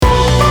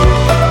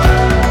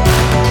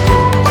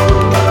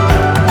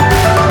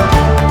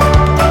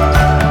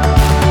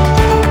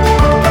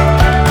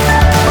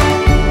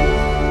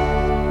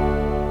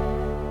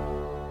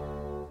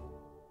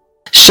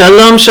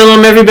Shalom,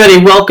 shalom, everybody.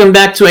 Welcome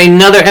back to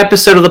another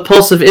episode of the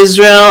Pulse of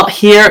Israel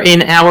here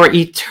in our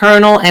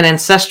eternal and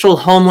ancestral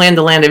homeland,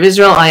 the land of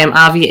Israel. I am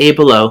Avi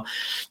Abelo.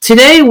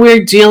 Today,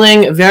 we're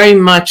dealing very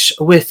much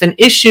with an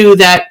issue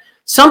that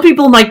some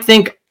people might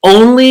think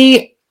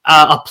only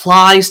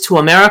applies to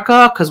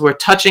America, because we're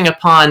touching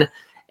upon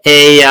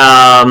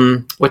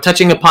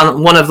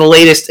one of the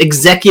latest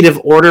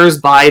executive orders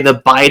by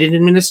the Biden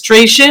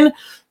administration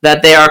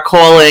that they are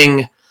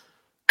calling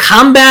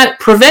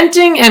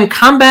preventing and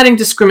combating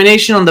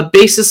discrimination on the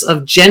basis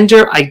of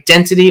gender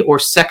identity or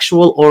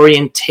sexual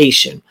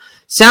orientation.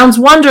 Sounds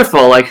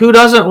wonderful. Like, who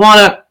doesn't want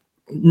to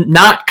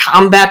not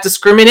combat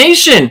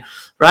discrimination,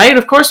 right?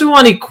 Of course we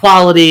want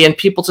equality and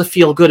people to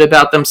feel good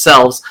about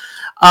themselves.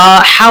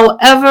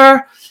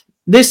 However,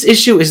 this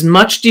issue is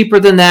much deeper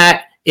than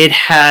that. It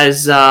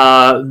has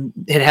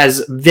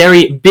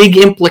very big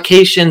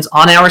implications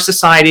on our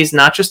societies,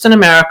 not just in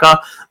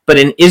America, but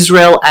in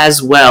Israel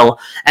as well.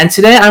 And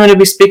today I'm going to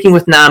be speaking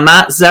with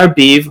Naama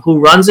Zarbiv, who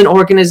runs an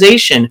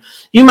organization.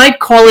 You might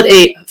call it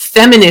a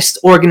feminist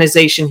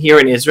organization here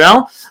in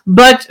Israel,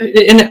 but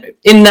in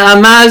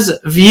Naama's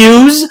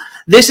views,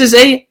 this is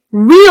a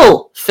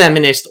real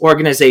feminist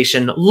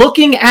organization,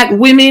 looking at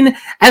women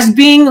as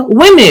being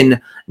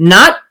women,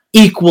 not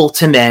equal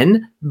to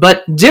men,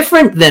 but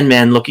different than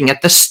men, looking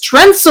at the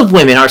strengths of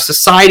women. Our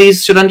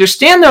societies should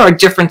understand there are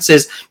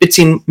differences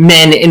between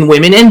men and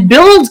women and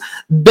build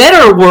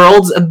better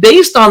worlds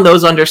based on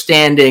those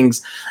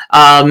understandings.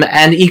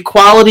 And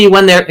equality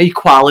when they're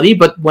equality,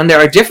 but when there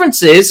are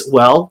differences,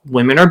 well,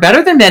 women are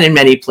better than men in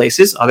many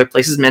places. Other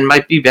places, men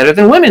might be better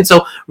than women.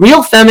 So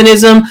real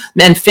feminism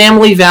and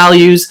family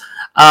values,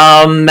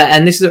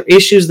 and these are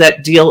issues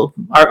that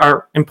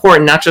are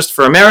important not just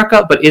for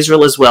America, but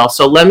Israel as well.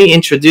 So let me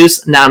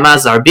introduce Naama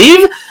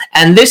Zarbiv,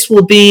 and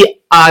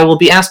I will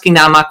be asking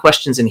Naama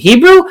questions in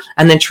Hebrew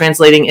and then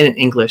translating in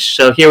English.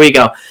 So here we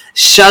go.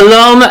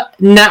 Shalom,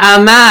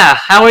 Naama.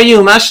 How are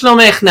you? מה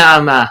שלומך,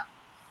 Naama?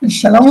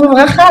 שלום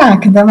וברכה,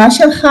 הקדמה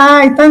שלך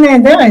הייתה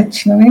נהדרת,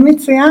 שלומי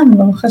מצוין,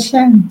 ברוך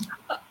השם.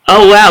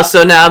 Oh, wow.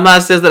 So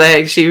Naama says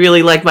that she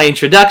really liked my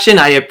introduction.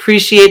 I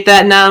appreciate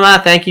that,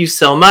 Naama. Thank you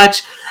so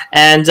much.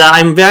 And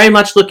I'm very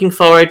much looking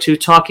forward to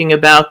talking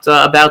about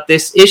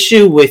this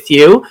issue with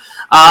you,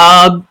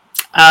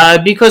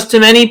 because to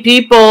many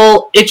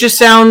people it just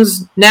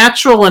sounds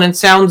natural and it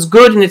sounds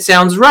good and it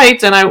sounds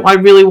right, and I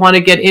really want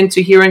to get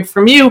into hearing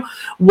from you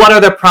what are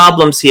the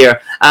problems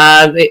here.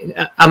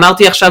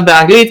 אמרתי עכשיו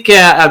באנגלית כי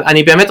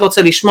אני באמת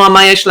רוצה לשמוע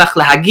מה יש לך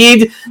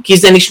להגיד, כי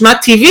זה נשמע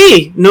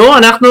טבעי. נו,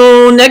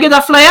 אנחנו נגד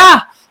אפליה,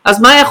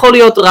 אז מה יכול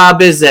להיות רע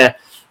בזה?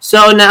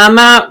 So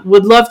Naama,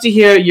 would love to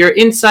hear your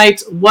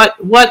insights.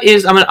 What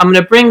is I'm going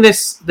to bring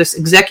this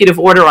executive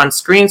order on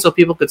screen so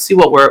people could see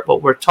what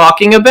we're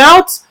talking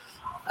about.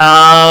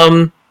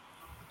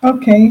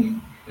 Okay.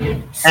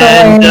 So,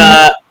 and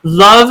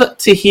love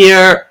to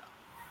hear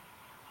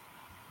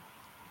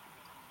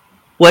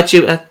what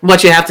you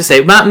have to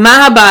say.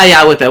 מה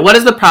הבעיה with it? What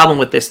is the problem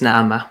with this,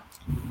 Naama?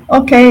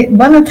 Okay,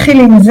 בוא נתחיל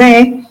עם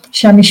זה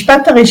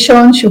שהמשפט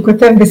הראשון שהוא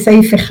כותב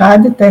בסעיף 1,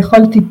 אתה יכול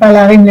טיפה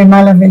להרים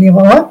למעלה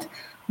ולראות,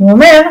 הוא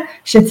אומר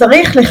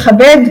שצריך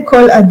לכבד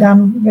כל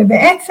אדם,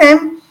 ובעצם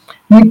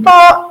מפה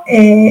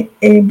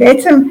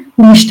בעצם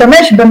הוא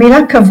משתמש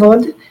במילה כבוד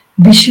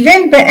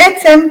בשביל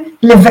בעצם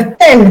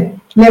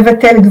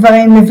לבטל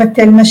גברים,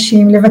 לבטל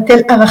נשים, לבטל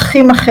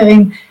ערכים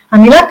אחרים.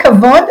 המילה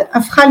כבוד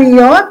הפכה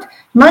להיות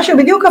משהו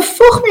בדיוק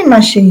הפוך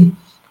ממה שהיא.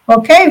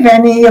 Okay,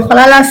 ואני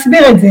יכולה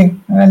להסביר את זה.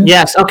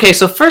 Yes, okay,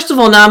 so first of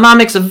all, Naama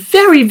makes a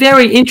very,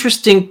 very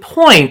interesting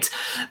point,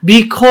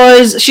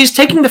 because she's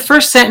taking the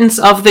first sentence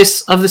of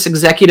this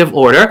executive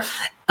order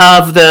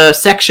of the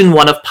section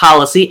 1 of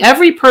policy.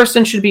 Every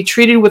person should be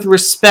treated with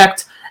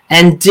respect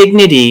and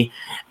dignity.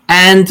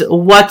 And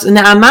what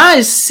Naama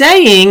is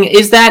saying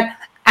is that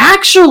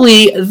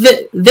actually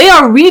they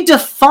are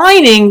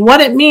redefining what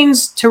it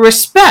means to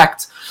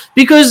respect,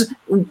 because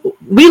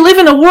we live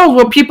in a world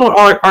where people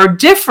are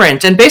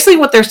different, and basically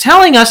what they're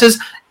telling us is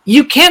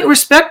you can't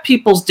respect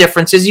people's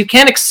differences, you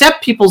can't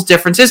accept people's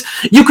differences,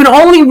 you can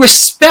only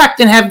respect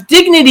and have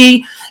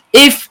dignity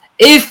if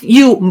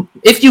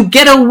you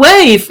get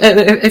away,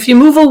 if you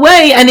move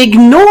away and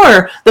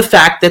ignore the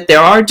fact that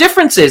there are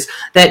differences,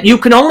 that you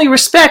can only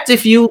respect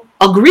if you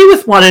agree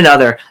with one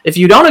another. If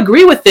you don't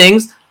agree with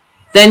things,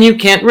 then you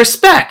can't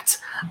respect.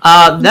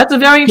 That's a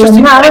very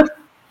interesting point.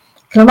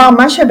 כלומר,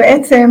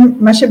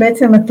 מה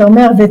שבעצם אתה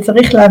אומר,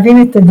 וצריך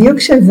להבין את הדיוק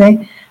של זה,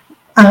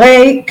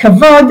 הרי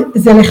כבוד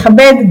זה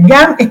לכבד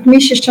גם את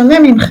מי ששונה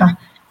ממך,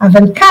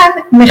 אבל כאן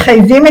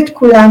מחייבים את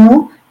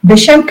כולנו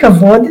בשם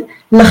כבוד,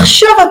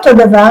 לחשוב אותו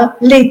דבר,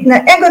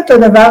 להתנהג אותו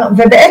דבר,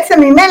 ובעצם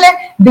ממילא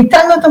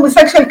ביטלנו את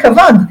המושג של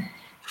כבוד,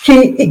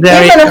 כי אם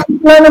אנחנו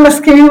כולנו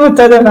מסכימים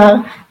אותו דבר,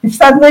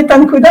 הפסדנו את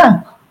הנקודה.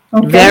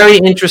 Okay. Very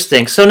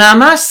interesting. So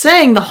Naama is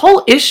saying the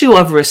whole issue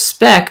of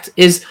respect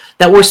is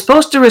that we're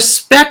supposed to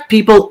respect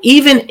people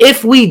even if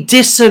we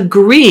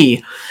disagree.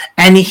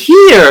 And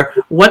here,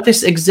 what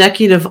this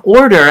executive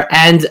order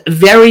and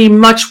very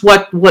much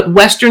what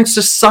Western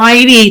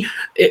society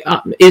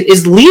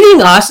is leading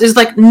us is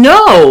like,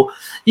 no,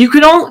 you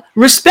can only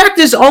respect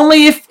is only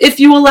if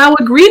you allow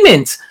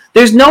agreement.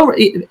 There's no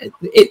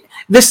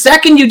the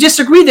second you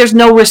disagree, there's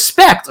no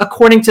respect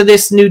according to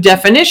this new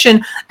definition,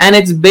 and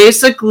it's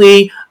basically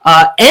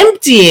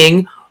emptying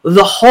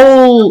the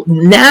whole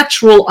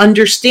natural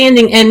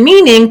understanding and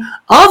meaning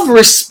of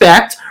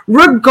respect,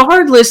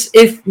 regardless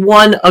if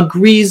one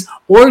agrees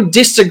or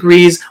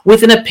disagrees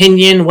with an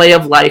opinion, way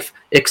of life,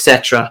 etc.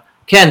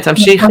 כן,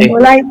 תמשיכי.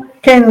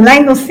 אולי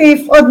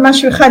נוסיף עוד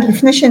משהו אחד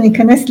לפני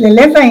שניכנס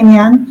ללב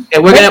העניין.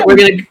 We're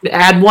going to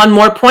add one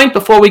more point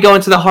before we go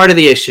into the heart of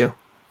the issue.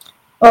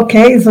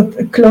 אוקיי,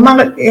 כלומר,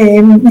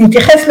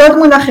 נתייחס לעוד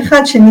מונח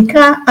אחד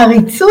שנקרא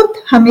עריצות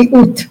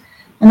המיעוט.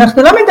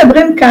 אנחנו לא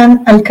מדברים כאן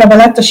על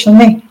קבלת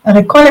השונה,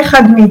 הרי כל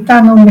אחד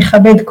מאיתנו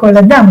מכבד כל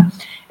אדם,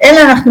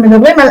 אלא אנחנו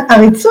מדברים על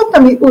עריצות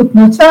המיעוט.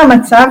 נוצר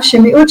המצב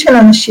שמיעוט של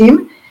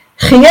אנשים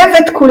חייב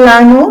את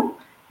כולנו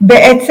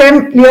בעצם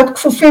להיות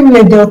כפופים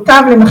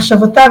לדעותיו,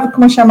 למחשבותיו,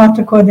 כמו שאמרת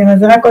קודם, אז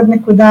זה רק עוד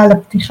נקודה על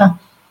הפתיחה.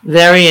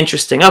 Very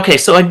interesting. Okay,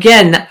 so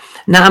again,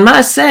 Naama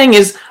is saying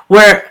is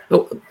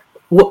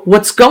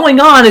what's going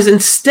on is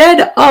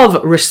instead of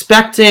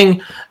respecting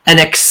and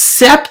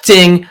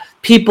accepting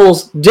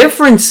people's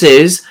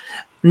differences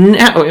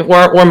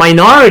or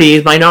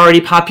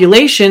minority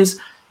populations,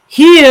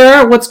 here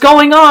what's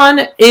going on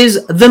is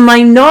the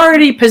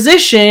minority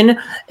position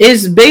is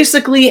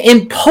basically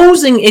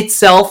imposing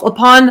itself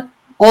upon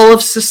all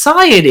of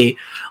society.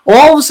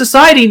 All of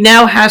society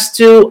now has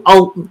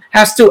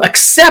to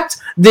accept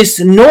this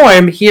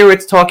norm. Here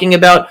it's talking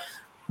about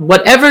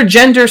whatever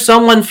gender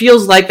someone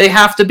feels like they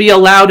have to be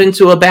allowed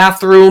into a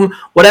bathroom,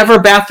 whatever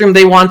bathroom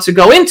they want to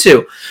go into.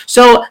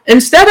 So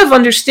instead of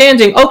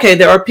understanding, okay,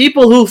 there are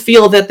people who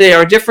feel that they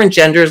are different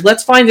genders,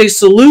 let's find a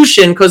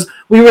solution because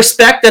we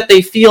respect that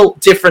they feel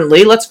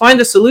differently. Let's find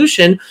a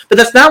solution, but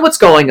that's not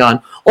what's going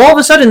on. All of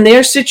a sudden,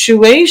 their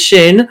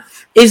situation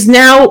is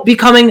now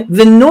becoming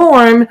the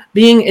norm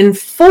being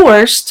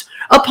enforced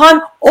upon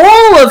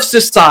all of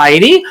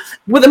society,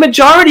 with a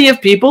majority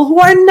of people who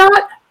are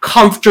not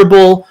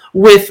comfortable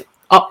with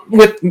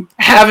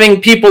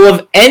having people of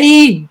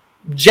any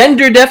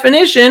gender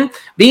definition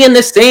be in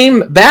the same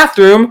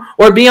bathroom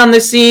or be on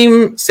the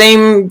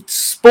same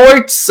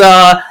sports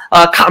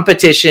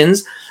competitions.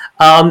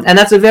 And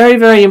that's a very,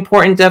 very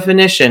important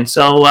definition.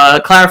 So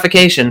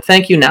clarification.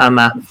 Thank you,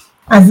 Naama.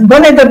 אז בוא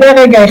נדבר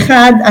רגע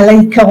אחד על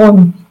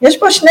העיקרון. יש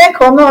פה שני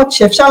עקרונות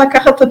שאפשר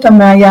לקחת אותם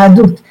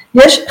מהיהדות.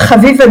 יש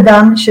חביב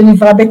אדם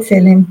שנברא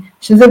בצלם,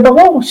 שזה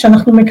ברור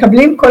שאנחנו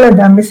מקבלים כל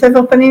אדם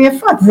בסבר פנים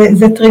יפות,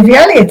 זה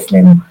טריוויאלי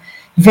אצלנו.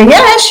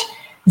 ויש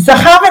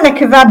זכר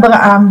ונקבה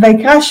בראם,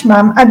 ויקרא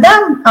שמם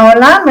אדם,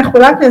 העולם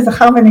מחולק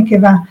לזכר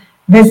ונקבה.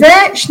 וזה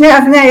שני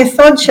אבני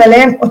היסוד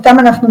שעליהם אותם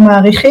אנחנו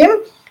מעריכים,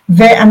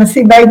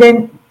 והנשיא ביידן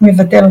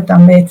מבטל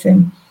אותם בעצם.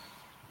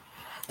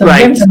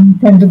 Right.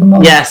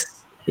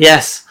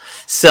 Yes.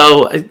 So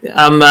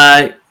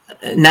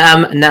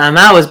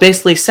Naama was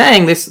basically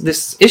saying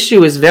this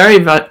issue is very,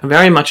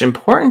 very much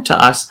important to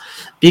us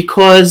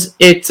because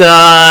it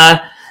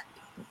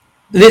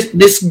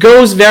this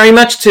goes very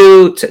much to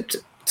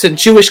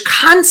Jewish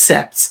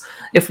concepts.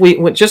 If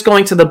we're just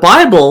going to the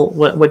Bible,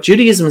 what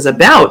Judaism is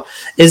about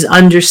is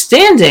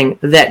understanding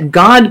that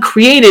God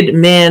created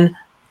man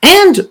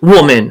and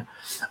woman,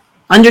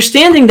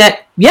 understanding that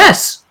yes,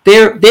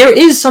 there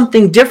is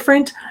something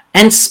different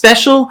and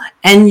special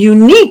and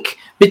unique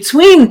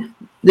between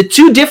the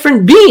two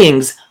different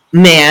beings,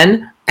 man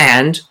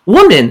and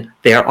woman.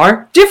 There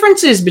are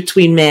differences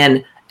between man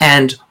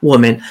and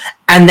woman.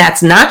 And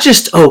that's not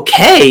just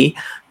okay,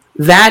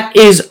 that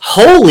is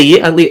holy,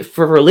 at least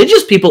for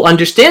religious people,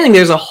 understanding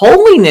there's a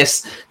holiness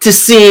to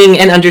seeing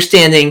and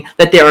understanding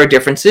that there are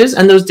differences,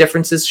 and those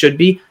differences should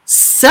be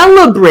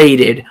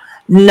celebrated,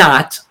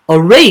 not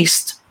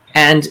erased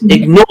and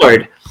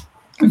ignored.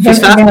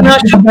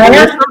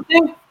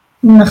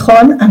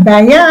 נכון,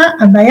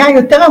 הבעיה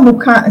יותר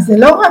עמוקה, זה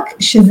לא רק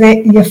שזה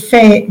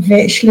יפה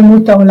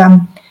ושלמות העולם,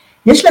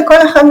 יש לכל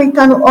אחד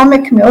מאיתנו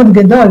עומק מאוד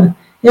גדול,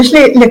 יש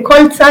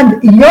לכל צד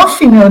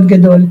יופי מאוד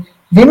גדול,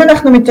 ואם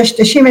אנחנו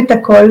מטשטשים את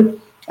הכל,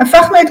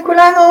 הפכנו את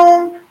כולנו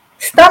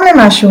סתם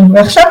למשהו,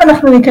 ועכשיו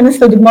אנחנו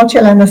ניכנס לדוגמאות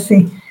של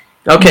הנשיא.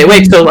 Okay,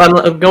 wait, so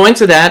go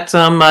into that.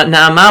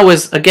 Naama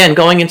was, again,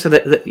 going into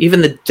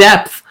even the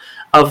depth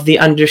of the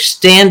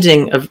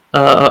understanding of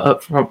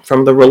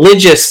from the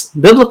religious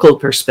biblical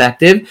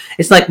perspective.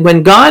 It's like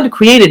when God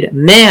created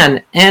man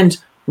and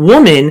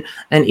woman,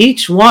 and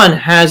each one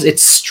has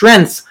its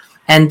strengths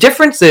and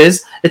differences,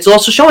 it's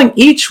also showing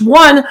each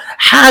one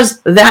has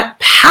that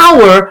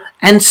power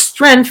and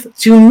strength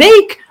to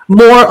make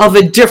more of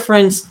a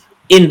difference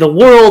in the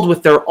world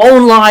with their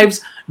own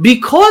lives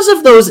because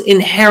of those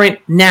inherent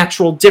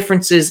natural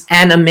differences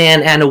and a man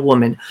and a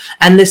woman.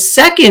 And the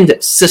second,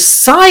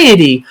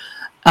 society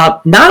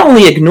not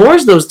only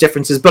ignores those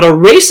differences, but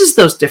erases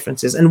those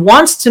differences and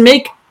wants to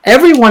make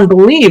everyone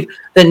believe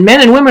that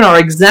men and women are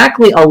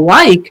exactly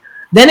alike,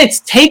 then it's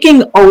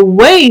taking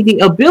away the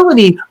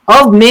ability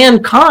of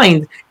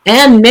mankind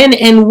and men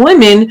and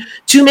women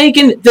to make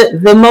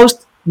the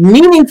most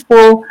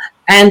meaningful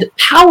and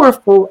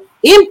powerful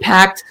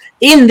impact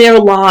in their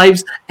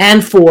lives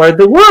and for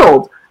the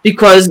world.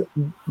 Because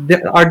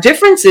our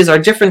differences, our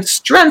different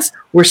strengths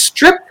were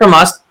stripped from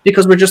us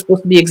because we're just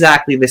supposed to be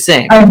exactly the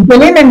same.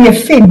 ההבדלים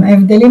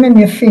הם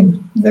יפים,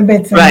 זה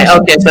בעצם. Right,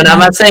 okay, so now I'm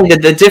not saying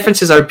that the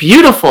differences are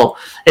beautiful.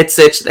 It's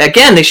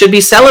again, they should be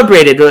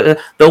celebrated.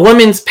 The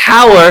woman's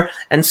power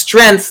and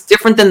strength,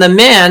 different than the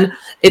man,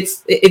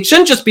 it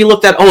shouldn't just be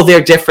looked at, oh,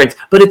 they're different,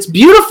 but it's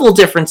beautiful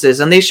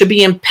differences, and they should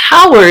be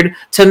empowered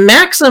to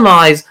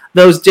maximize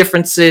those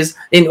differences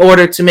in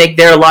order to make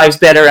their lives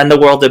better and the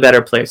world a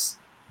better place.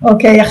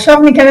 אוקיי,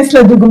 עכשיו ניכנס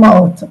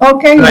לדוגמאות,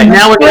 אוקיי? Right,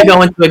 now we're going to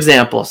go into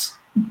examples.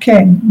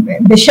 כן,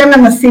 בשם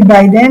הנשיא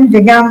ביידן,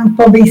 וגם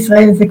פה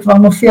בישראל זה כבר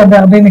מופיע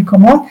בהרבה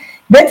מקומות,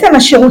 בעצם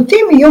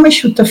השירותים יהיו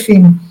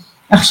משותפים.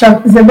 עכשיו,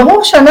 זה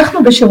ברור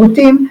שאנחנו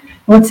בשירותים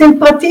רוצים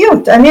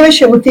פרטיות. אני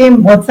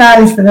בשירותים רוצה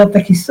לסדר את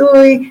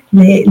הכיסוי,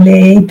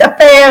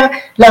 להתאפר,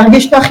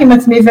 להרגיש נוח עם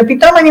עצמי,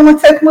 ופתאום אני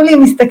מוצאת מולי,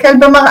 מסתכל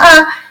במראה,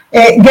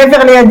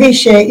 גבר לידי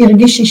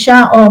שהרגיש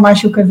אישה או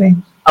משהו כזה.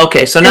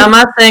 Okay, so now I'm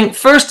not saying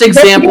first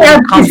example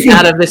comes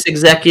out of this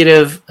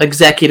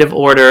executive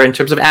order in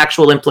terms of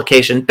actual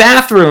implication.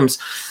 Bathrooms,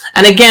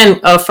 and again,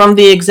 from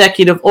the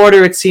executive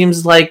order, it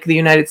seems like the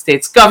United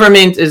States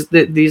government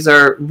these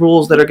are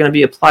rules that are going to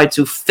be applied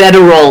to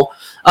federal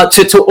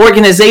to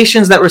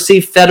organizations that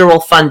receive federal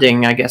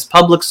funding. I guess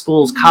public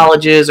schools,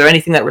 colleges, or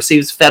anything that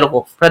receives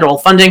federal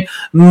funding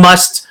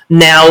must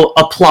now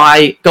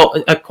apply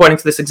according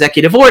to this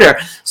executive order.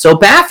 So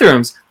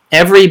bathrooms.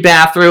 Every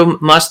bathroom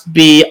must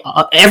be,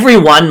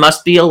 everyone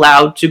must be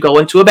allowed to go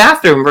into a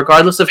bathroom,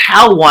 regardless of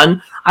how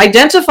one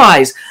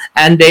identifies.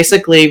 And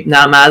basically,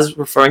 Naama is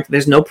referring to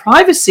there's no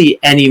privacy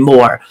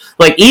anymore.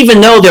 Like, even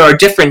though there are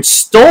different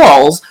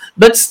stalls,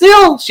 but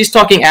still, she's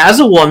talking as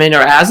a woman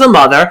or as a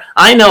mother.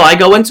 I know I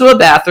go into a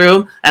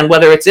bathroom, and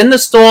whether it's in the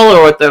stall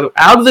or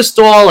out of the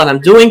stall, and I'm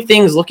doing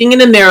things, looking in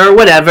the mirror,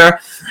 whatever,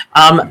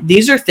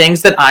 these are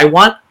things that I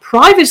want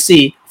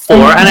privacy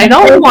for, and I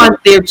don't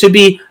want there to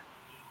be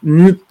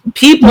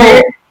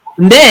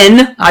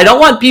men, I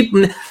don't want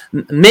people,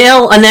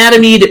 male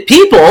anatomied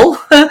people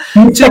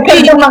to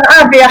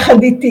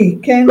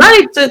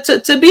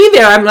be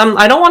there.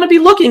 I don't want to be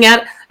looking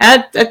at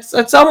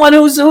someone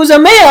who's a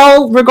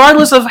male,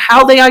 regardless of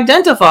how they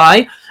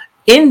identify,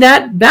 in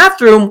that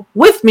bathroom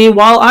with me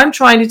while I'm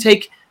trying to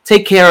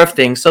take care of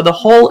things. So the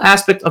whole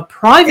aspect of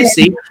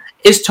privacy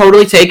is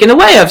totally taken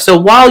away of. So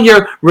while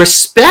you're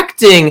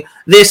respecting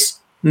this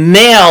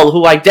male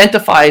who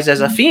identifies as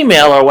a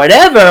female or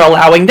whatever,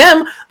 allowing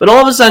them, but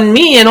all of a sudden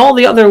me and all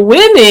the other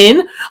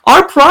women,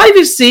 our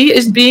privacy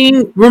is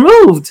being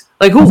removed.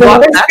 Like,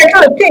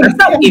 that's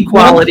not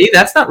equality,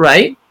 that's not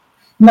right.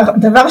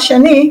 דבר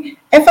שני,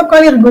 איפה כל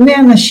ארגוני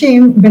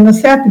הנשים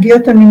בנושא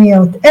הפגיעות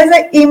המיניות? איזה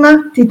אימא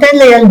תיתן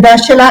לילדה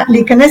שלה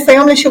להיכנס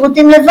היום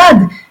לשירותים לבד?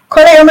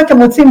 כל היום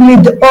אתם רוצים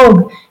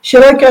לדאוג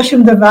שלא יקרה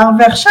שום דבר,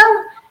 ועכשיו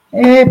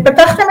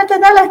פתחתם את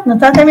הדלת,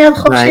 נתתם יד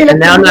חופשי. And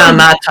now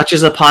Naama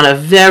touches upon a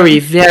very,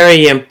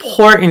 very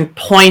important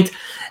point,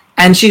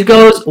 and she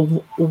goes,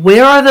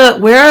 where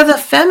are the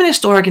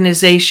feminist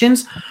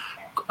organizations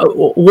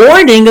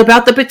warning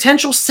about the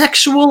potential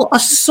sexual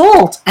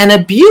assault and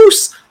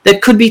abuse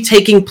that could be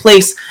taking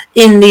place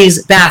in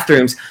these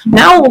bathrooms?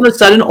 Now all of a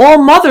sudden, all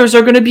mothers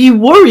are going to be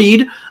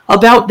worried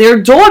about their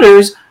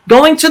daughters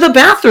going to the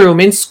bathroom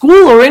in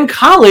school or in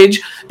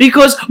college,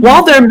 because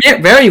while there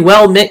very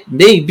well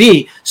may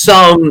be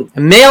some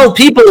male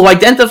people who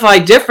identify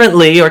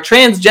differently or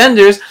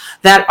transgenders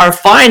that are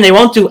fine, they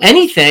won't do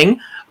anything,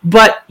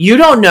 but you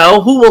don't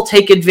know who will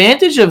take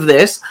advantage of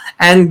this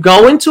and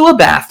go into a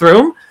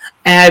bathroom,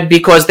 and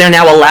because they're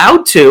now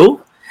allowed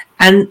to,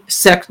 and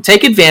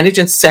take advantage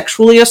and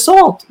sexually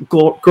assault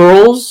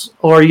girls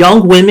or young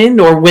women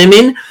or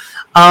women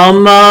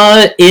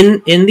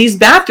in these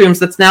bathrooms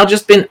that's now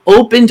just been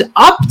opened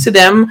up to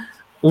them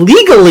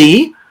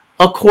legally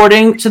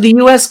according to the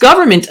U.S.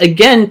 government,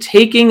 again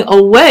taking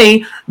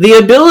away the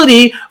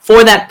ability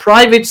for that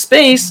private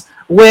space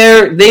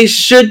where they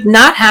should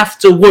not have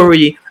to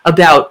worry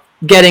about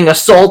getting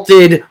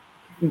assaulted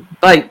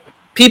by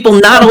people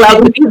not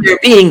allowed to be there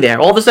being there.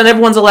 All of a sudden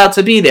everyone's allowed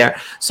to be there.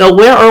 So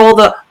where are all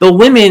the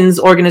women's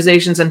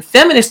organizations and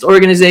feminist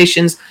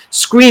organizations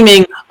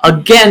screaming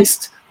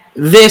against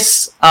this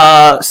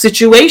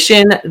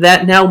situation that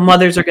now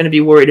mothers are going to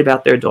be worried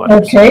about their daughters?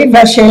 אוקיי,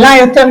 והשאלה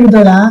היותר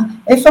גדולה,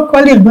 איפה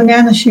כל ארגוני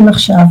הנשים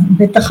עכשיו?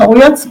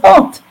 בתחרויות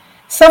ספורט.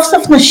 סוף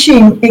סוף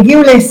נשים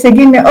הגיעו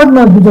להישגים מאוד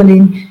מאוד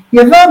גדולים.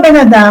 יבוא בן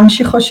אדם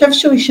שחושב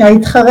שהוא אישה,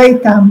 יתחרה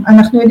איתם.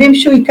 אנחנו יודעים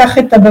שהוא ייקח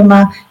את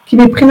הבמה, כי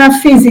מבחינה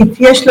פיזית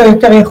יש לו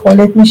יותר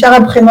יכולת, משאר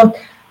הבחינות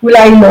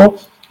אולי לא.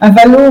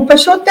 אבל הוא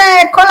פשוט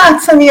כל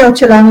העצניות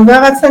שלנו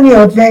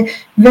והרצניות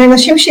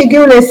ונשים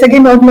שהגיעו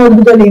להישגים מאוד מאוד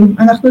גדולים,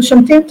 אנחנו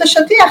שומטים את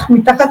השטיח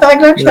מתחת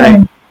הרגליים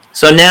שלהם.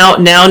 So now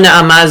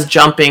Naama's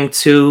jumping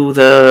to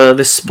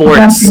the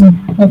sports,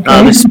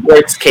 the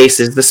sports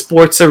cases, the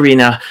sports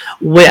arena.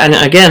 And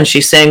again,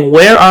 she's saying,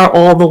 where are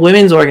all the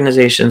women's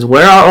organizations?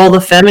 Where are all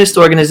the feminist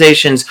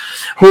organizations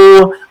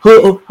who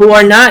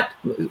are not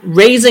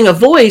raising a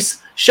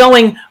voice,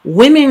 showing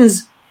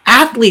women's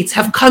athletes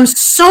have come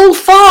so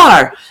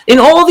far in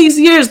all these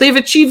years. They've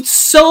achieved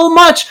so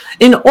much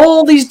in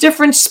all these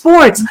different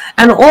sports.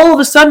 And all of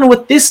a sudden,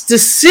 with this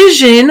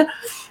decision,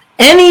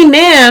 any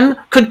man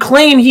could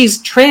claim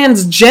he's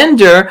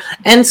transgender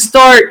and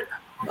start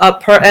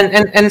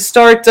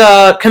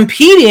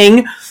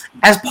competing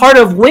as part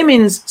of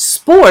women's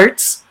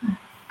sports.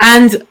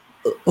 And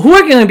who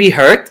are going to be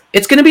hurt?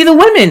 It's going to be the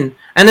women.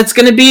 And it's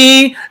going to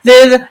be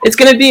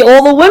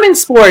all the women's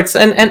sports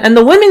and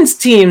the women's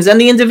teams and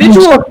the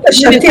individual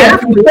athletes.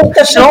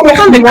 And all of a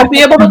sudden, they won't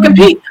be able to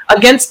compete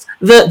against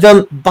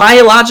the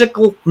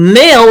biological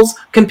males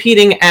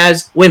competing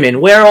as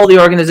women. Where are all the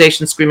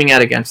organizations screaming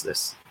out against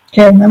this?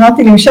 כן,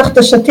 אמרתי למשוך את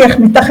השטיח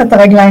מתחת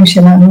הרגליים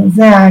שלנו,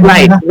 זה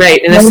ההגדרה.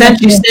 Right. In a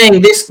sense, you're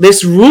saying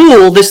this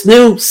rule, this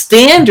new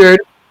standard,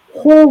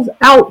 pulls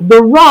out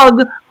the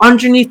rug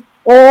underneath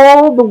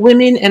all the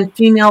women and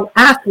female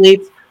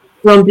athletes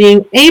from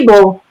being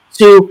able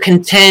to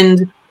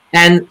contend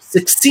and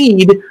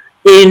succeed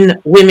in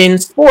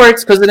women's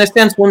sports, because in a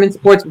sense, women's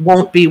sports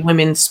won't be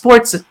women's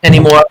sports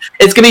anymore.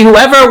 It's going to be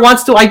whoever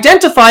wants to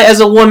identify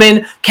as a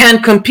woman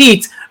can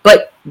compete,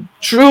 but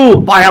true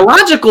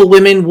biological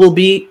women will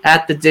be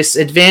at the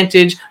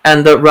disadvantage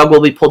and the rug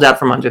will be pulled out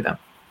from under them.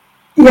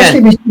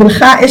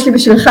 יש לי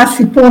בשבילך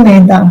סיפור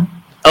נהדר.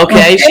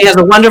 Okay, she has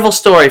a wonderful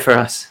story for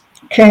us.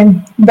 כן,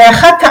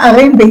 באחת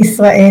הערים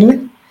בישראל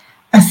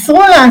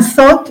אסרו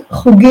לעשות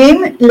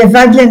חוגים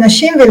לבד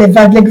לנשים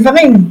ולבד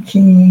לגברים, כי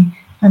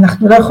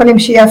אנחנו לא יכולים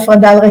שיהיה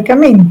הפרדה על רקע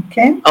מין,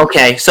 כן?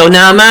 Okay, so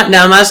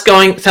Naama's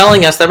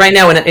telling us that right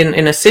now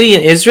in a city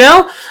in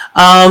Israel,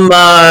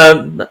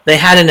 they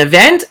had an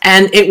event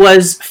and it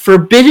was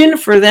forbidden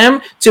for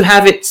them to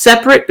have it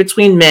separate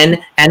between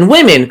men and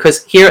women,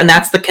 because here, and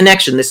that's the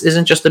connection, this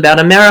isn't just about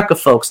America,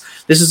 folks,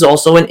 this is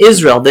also in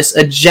Israel. This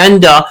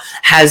agenda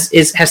has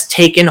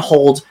taken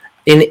hold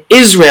in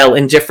Israel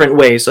in different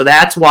ways. So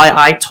that's why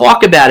I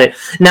talk about it.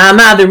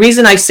 Naama, the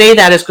reason I say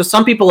that is because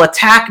some people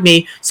attack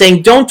me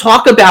saying, don't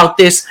talk about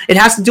this. It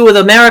has to do with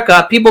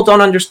America. People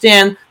don't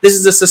understand. This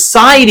is a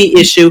society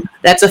issue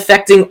that's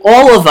affecting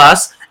all of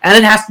us. And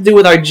it has to do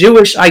with our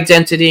Jewish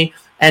identity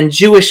and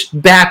Jewish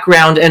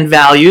background and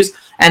values.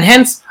 And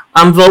hence,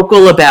 I'm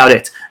vocal about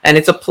it. And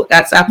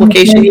that's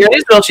application here in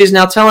Israel. She's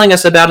now telling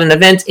us about an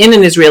event in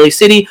an Israeli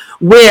city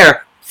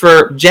where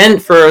for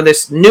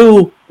this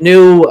new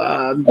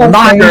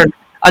modern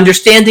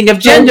understanding of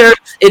gender,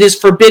 it is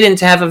forbidden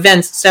to have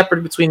events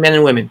separate between men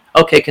and women.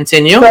 Okay,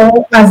 continue.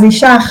 אז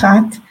אישה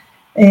אחת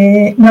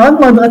מאוד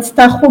מאוד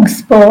רצתה חוג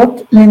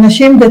ספורט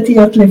לנשים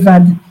דתיות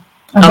לבד.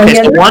 Okay,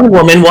 so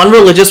one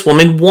religious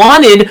woman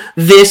wanted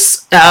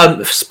this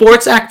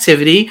sports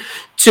activity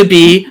to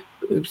be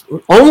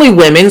only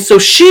women, so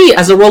she,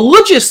 as a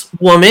religious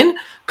woman,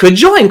 could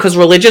join, because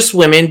religious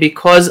women,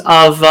 because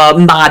of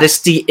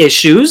modesty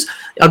issues,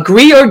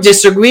 agree or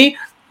disagree,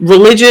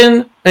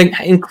 religion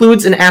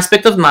includes an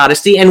aspect of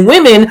modesty, and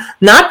women,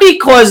 not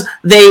because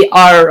they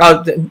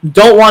are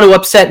don't want to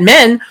upset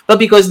men, but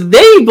because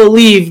they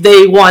believe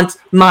they want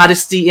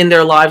modesty in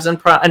their lives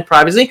and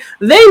privacy,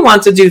 they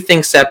want to do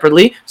things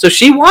separately. So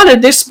she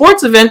wanted this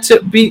sports event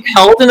to be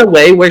held in a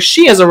way where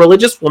she, as a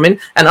religious woman,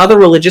 and other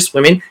religious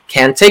women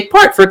can take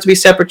part, for it to be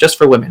separate just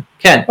for women.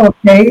 כן.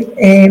 אוקיי,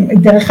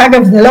 דרך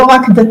אגב, זה לא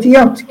רק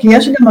דתיות, כי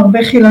יש גם הרבה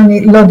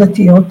לא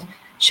דתיות,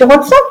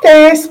 שרוצות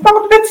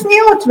ספורט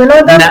בצניעות,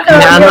 ולא דווקא...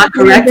 Naama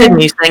corrected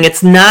me, saying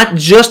it's not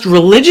just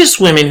religious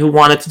women who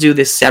wanted to do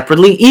this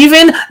separately.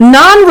 Even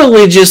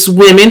non-religious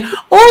women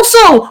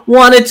also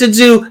wanted to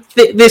do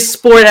this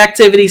sport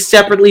activity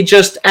separately,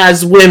 just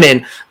as women.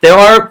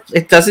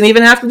 It doesn't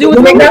even have to do with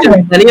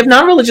religion. Many of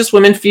non-religious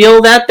women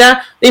feel that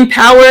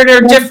empowered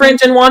or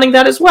different and wanting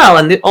that as well.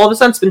 And all of a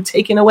sudden it's been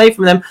taken away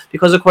from them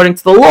because according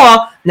to the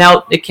law,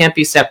 now it can't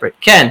be separate.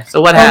 Ken,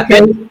 so what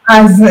happened?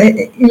 אז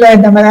היא לא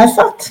ידעה מה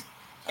לעשות.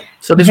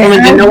 So this woman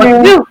didn't know what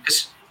to do.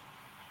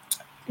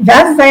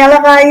 ואז היה לה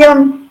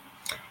רעיון,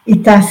 היא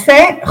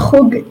תעשה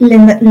חוג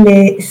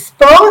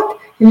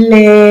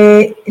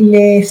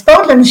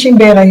לספורט לנשים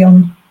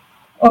בהיריון.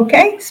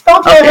 Okay,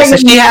 sport okay, so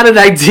she had an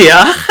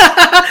idea.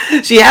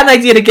 She had an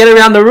idea to get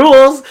around the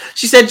rules.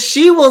 She said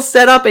she will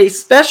set up a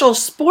special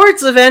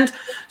sports event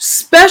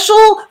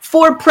special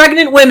for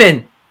pregnant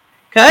women.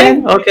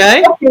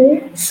 Okay.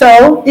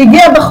 So,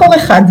 הגיע בחור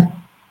אחד.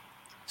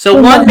 So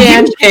one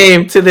man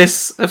came to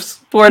this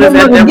sport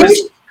event that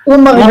was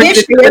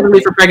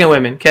specifically for pregnant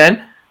women. Ken?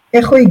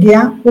 איך הוא הגיע?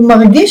 הוא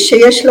מרגיש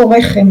שיש לו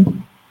רחם.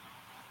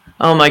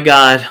 Oh my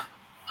God.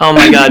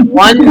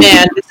 One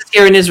man, this is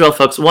here in Israel,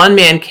 folks, one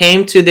man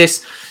came to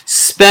this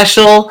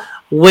special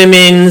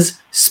women's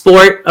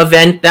sport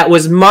event that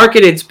was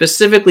marketed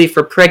specifically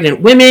for pregnant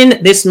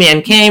women. This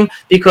man came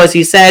because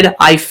he said,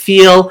 I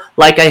feel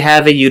like I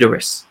have a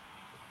uterus.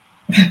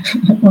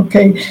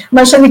 אוקיי,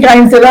 מה שנקרא,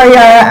 אם זה לא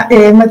היה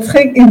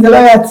מצחיק, אם זה לא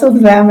היה עצוב,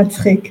 זה היה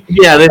מצחיק.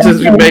 Yeah, this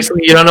is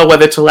basically, you don't know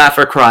whether to laugh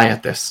or cry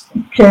at this.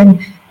 כן,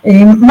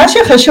 מה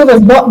שחשוב,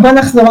 אז בוא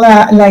נחזור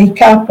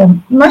לעיקר פה,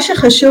 מה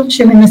שחשוב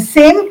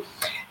שמנסים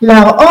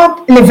להראות,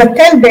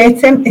 לבטל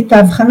בעצם את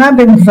ההבחנה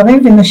בין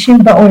גברים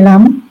ונשים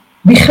בעולם,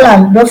 בכלל,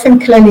 באופן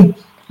כללי.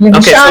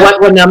 Okay, so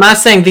what Naama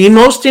is saying, the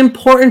most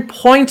important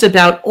point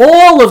about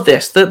all of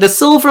this, the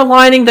silver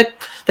lining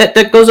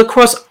that goes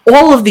across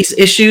all of these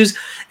issues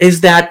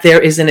is that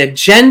there is an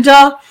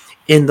agenda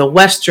in the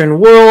Western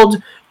world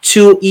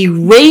to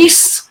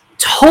erase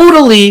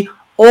totally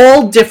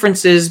all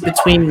differences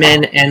between men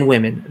and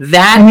women.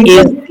 That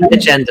is the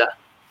agenda.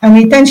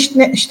 אני אתן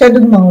שתי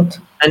דוגמאות.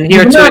 And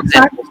here are two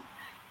examples.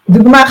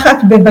 דוגמה אחת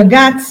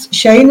בבג"ץ,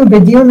 שהיינו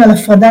בדיון על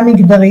הפרדה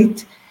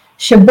מגדרית,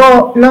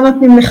 שבו לא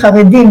נותנים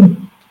לחרדים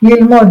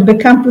ללמוד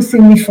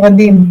בקמפוסים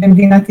נפרדים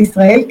במדינת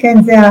ישראל,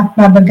 כן, זה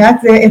הבג"ץ,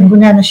 זה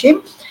ארגוני הנשים.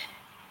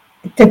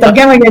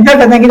 תתרגם רגע את זה,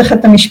 ואני אגיד לך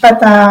את המשפט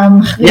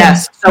המכריע.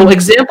 Yes, so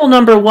example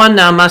number one,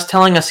 Naama is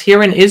telling us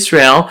here in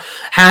Israel,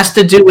 has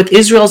to do with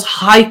Israel's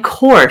high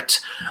court,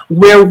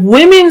 where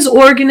women's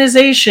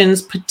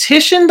organizations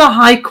petitioned the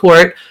high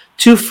court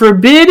to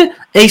forbid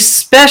a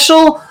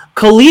special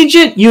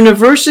collegiate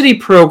university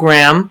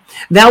program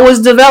that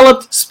was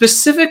developed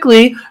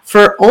specifically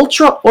for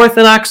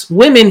ultra-Orthodox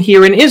women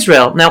here in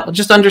Israel. Now,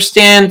 just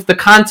understand the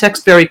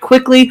context very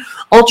quickly.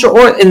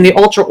 In the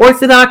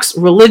ultra-Orthodox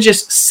religious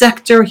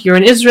sector here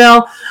in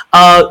Israel,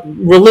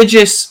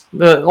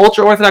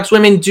 ultra-Orthodox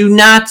women do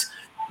not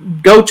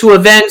go to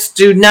events,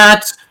 do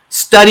not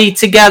study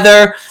together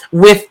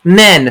with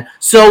men.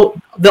 So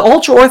the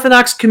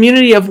ultra-Orthodox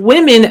community of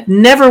women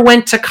never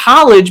went to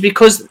college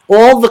because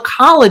all the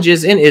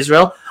colleges in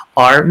Israel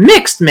are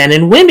mixed, men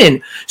and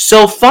women.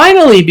 So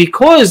finally,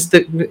 because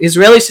the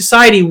Israeli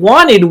society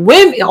wanted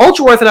women,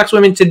 ultra-Orthodox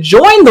women to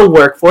join the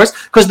workforce,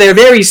 because they're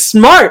very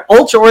smart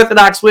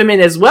ultra-Orthodox women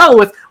as well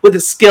with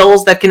the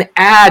skills that can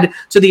add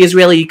to the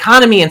Israeli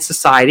economy and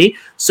society,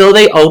 so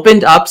they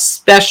opened up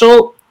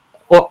special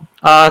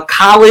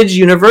college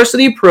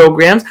university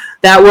programs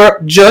that were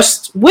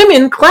just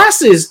women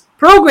classes,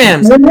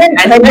 programs. Women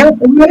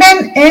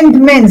and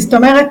men, זאת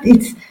אומרת,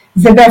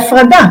 זה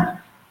בהפרדה.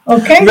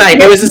 Okay? Right.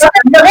 It was a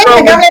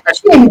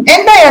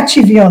אין בעיית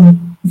שוויון.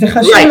 זה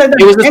חשוב לדעת.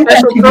 It was a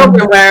special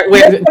program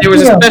where there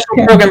was a special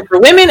program for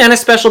women and a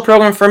special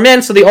program for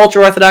men, so the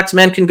ultra-Orthodox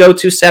men can go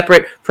to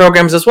separate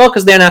programs as well,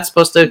 because they're not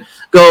supposed to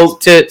go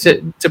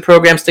to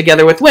programs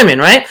together with women,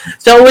 right?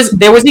 So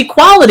there was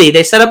equality.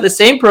 They set up the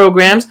same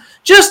programs,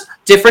 just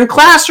different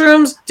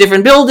classrooms,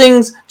 different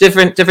buildings,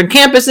 different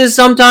campuses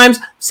sometimes,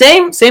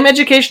 same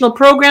educational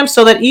programs,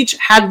 so that each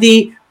had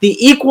the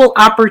equal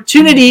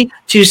opportunity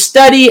to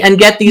study and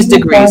get these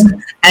degrees.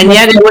 And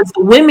yet it was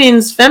the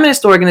women's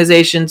feminist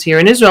organizations here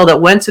in Israel that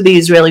went to the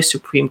Israeli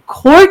Supreme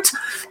Court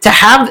to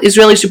have the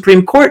Israeli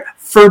Supreme Court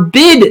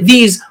forbid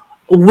these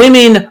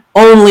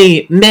women-only,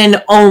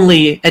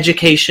 men-only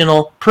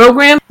educational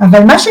programs.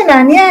 אבל מה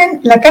שמעניין,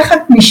 לקחת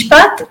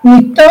משפט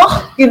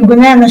מתוך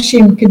ארגוני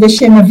הנשים, כדי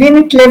שנבין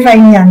את לב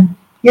העניין.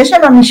 יש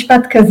שם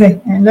משפט כזה.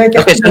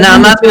 Okay, so now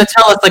I'm not going to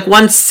tell us like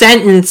one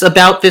sentence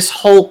about this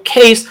whole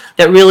case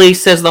that really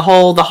says the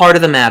heart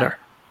of the matter.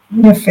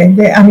 יפה,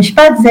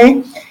 המשפט זה,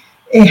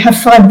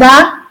 הפרדה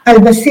על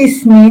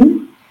בסיס מין,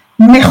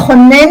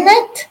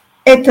 מכוננת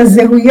את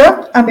הזהויות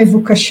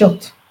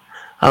המבוקשות.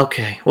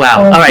 Okay, wow,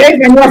 all right.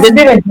 ואני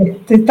אסביר את זה,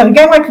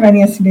 תתרגם רק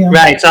ואני אסביר.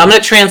 Right, so I'm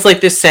going to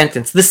translate this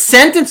sentence. The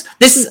sentence,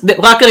 this is,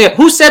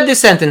 who said this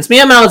sentence?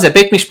 מי אמר את זה?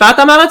 בית משפט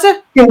אמר את זה?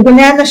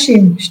 ארגוני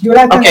הנשים,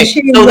 שדולת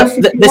הנשים. Okay, so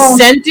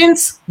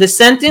the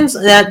sentence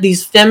that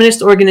these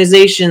feminist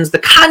organizations, the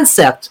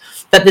concept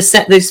that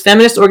these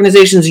feminist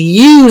organizations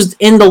used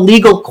in the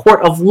legal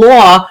court of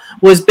law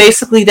was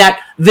basically that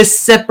the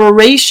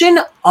separation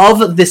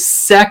of the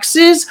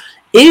sexes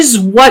is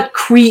what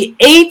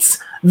creates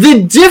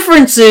the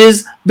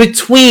differences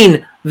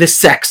between the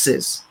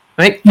sexes,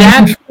 right?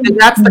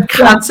 That's the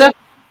concept.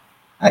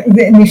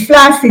 נפלא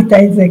עשית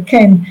את זה,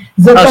 כן.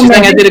 She's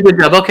saying I did a good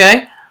job, okay.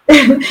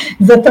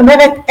 זאת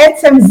אומרת,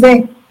 עצם זה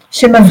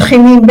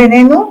שמבחינים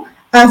בינינו,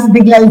 אז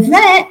בגלל זה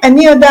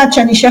אני יודעת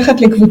שאני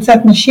שייכת לקבוצת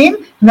נשים,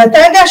 ואתה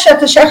יודע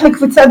שאתה שייך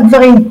לקבוצת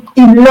גברים.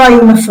 אם לא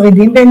היו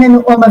מפרידים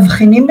בינינו או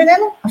מבחינים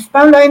בינינו, אף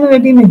פעם לא היינו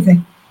יודעים את זה.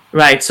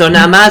 Right, so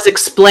Naama is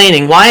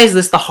explaining, why is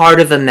this the heart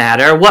of the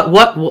matter?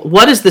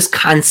 What does this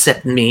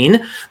concept mean?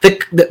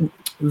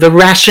 The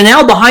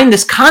rationale behind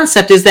this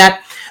concept is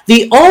that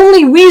the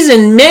only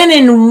reason men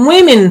and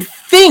women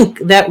think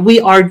that we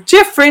are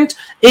different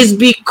is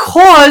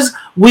because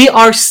we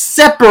are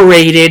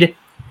separated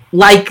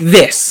like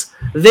this.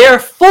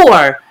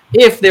 Therefore,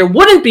 if there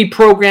wouldn't be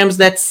programs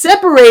that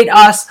separate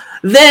us,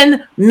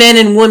 then men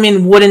and women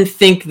wouldn't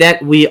think that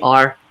we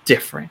are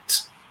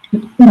different.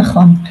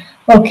 נכון.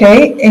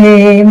 אוקיי,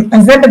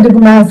 אז זה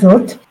בדוגמה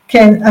הזאת.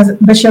 כן, אז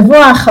בשבוע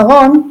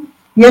האחרון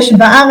יש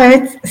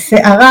בארץ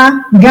סערה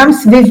גם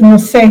סביב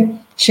נושא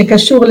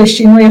שקשור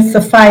לשינוי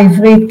השפה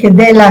העברית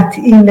כדי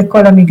להתאים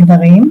לכל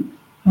המגדרים,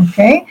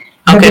 אוקיי?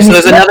 Okay, so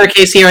there's another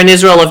case here in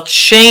Israel of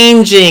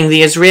changing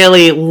the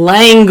Israeli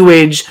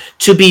language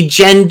to be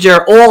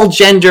all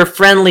gender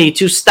friendly,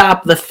 to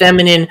stop the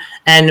feminine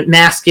and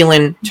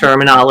masculine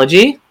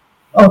terminology.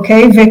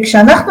 אוקיי,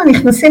 וכשאנחנו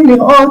נכנסים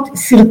לראות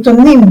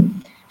סרטונים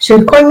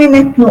של כל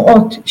מיני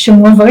תנועות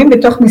שמועברים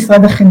בתוך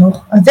משרד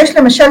החינוך, אז יש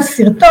למשל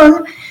סרטון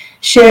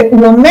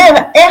שהוא אומר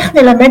איך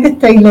נלמד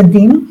את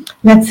הילדים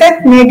לצאת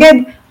נגד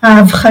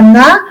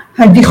ההבחנה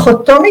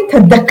הדיכוטומית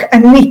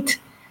הדכאנית.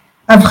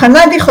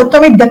 ההבחנה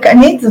הדיכוטומית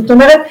דכאנית, זאת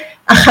אומרת,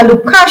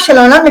 החלוקה של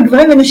העולם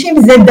לגברים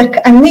ונשים זה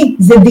דכאני,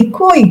 זה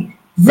דיכוי.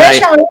 זה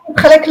שהעולם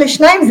מתחלק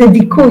לשניים זה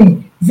דיכוי.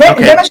 זה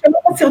מה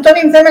שאומרים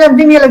בסרטונים, זה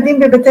מלמדים ילדים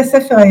בבתי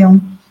ספר היום.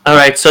 All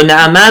right, so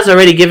Naama is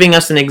already giving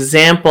us an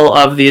example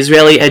of the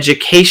Israeli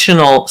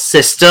educational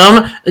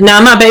system.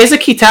 Naama, באיזה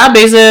כיתה?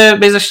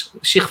 באיזה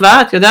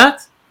שכבה, את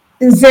יודעת?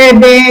 זה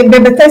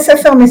בבתי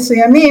ספר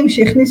מסוימים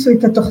שהכניסו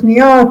את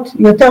התוכניות,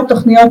 יותר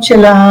תוכניות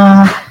של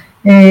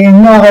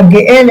הנוער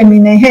הגאה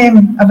למיניהם,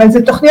 אבל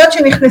זה תוכניות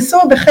שנכנסו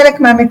בחלק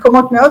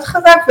מהמקומות מאוד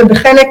חזק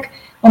ובחלק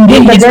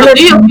עומדים בדלת.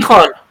 יסודי או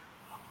תיכון?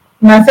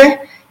 מה זה?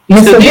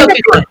 יסודי או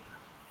תיכון?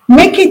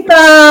 מכיתה,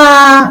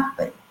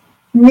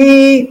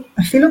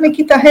 אפילו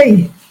מכיתה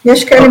ה'. Okay,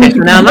 so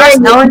Naama is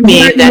telling me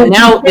that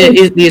now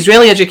the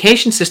Israeli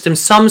education system,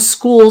 some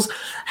schools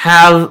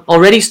have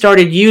already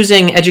started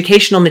using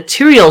educational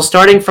materials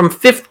starting from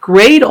 5th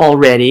grade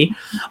already,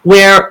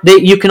 where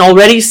you can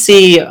already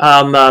see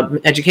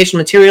educational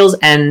materials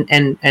and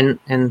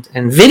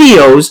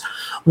videos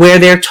where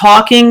they're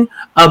talking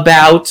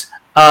about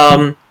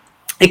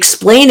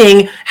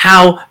explaining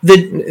how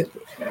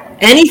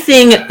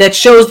anything that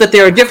shows that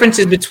there are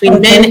differences between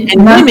men and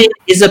women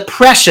is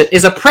oppressive.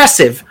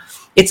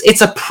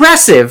 It's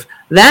oppressive.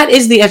 That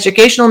is the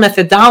educational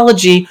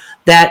methodology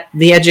that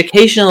the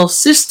educational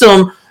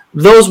system,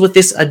 those with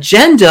this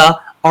agenda,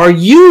 are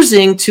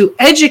using to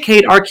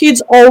educate our kids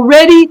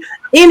already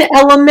in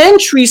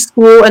elementary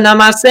school. And I'm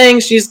not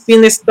saying she's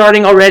seen this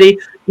starting already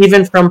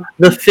even from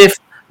the 5th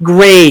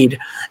grade.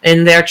 And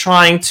they're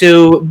trying to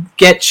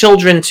get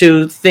children to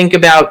think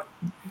about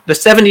the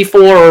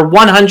 74 or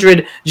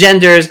 100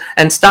 genders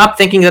and stop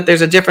thinking that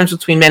there's a difference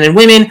between men and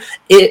women.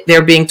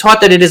 They're being taught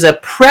that it is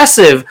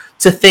oppressive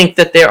to think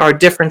that there are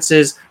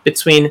differences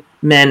between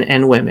men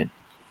and women.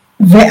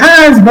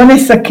 ואז בוא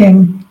נסכם.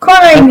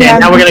 Okay,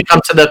 now we're going to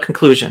come to the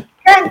conclusion.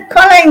 כן,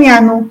 כל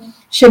העניין הוא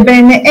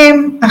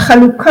שביניהם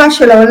החלוקה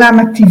של העולם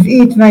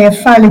הטבעית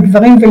והיפה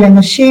לגברים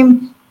ולנשים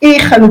היא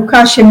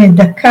חלוקה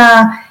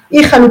שמדכא,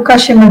 היא חלוקה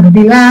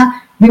שמגבילה,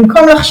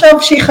 במקום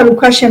לחשוב שהיא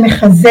חלוקה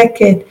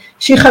שמחזקת,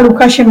 שהיא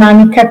חלוקה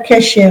שמעניקה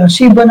קשר,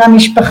 שהיא בונה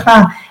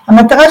משפחה.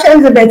 המטרה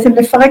שלהם זה בעצם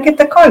לפרק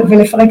את הכל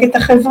ולפרק את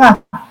החברה.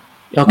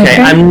 Okay,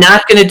 I'm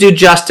not going to do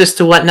justice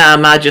to what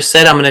Naama just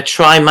said. I'm going to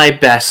try my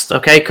best,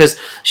 okay? Because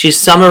she's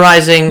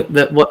summarizing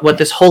what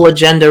this whole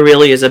agenda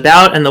really is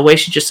about, and the way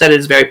she just said it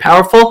is very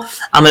powerful.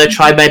 I'm going to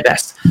try my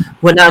best.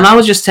 What Naama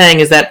was just saying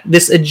is that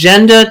this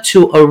agenda to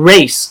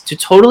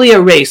totally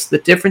erase the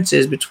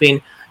differences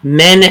between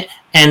men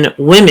and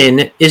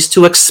women is to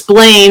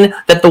explain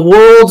that the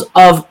world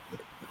of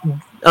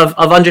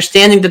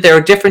understanding that there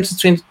are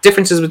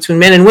differences between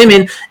men and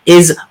women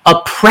is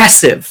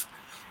oppressive.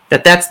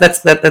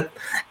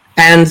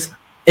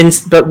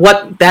 But what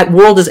that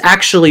world is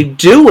actually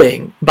doing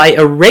by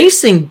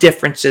erasing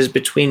differences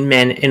between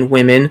men and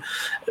women,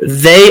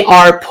 they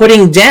are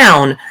putting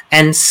down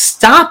and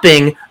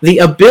stopping the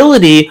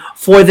ability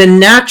for the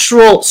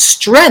natural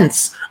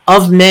strengths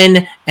of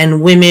men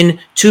and women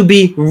to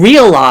be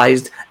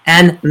realized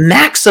and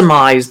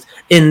maximized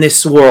in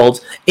this world,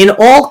 in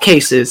all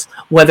cases,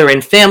 whether in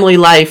family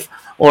life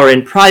or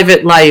in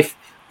private life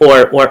or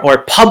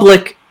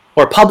public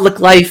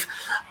life.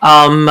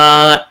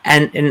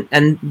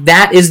 And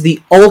that is the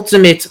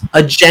ultimate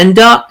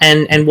agenda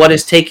and what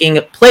is taking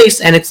place,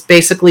 and it's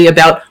basically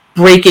about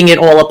breaking it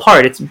all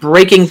apart. It's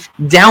breaking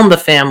down the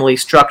family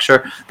structure,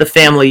 the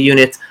family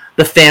unit,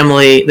 the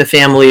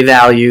family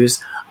values,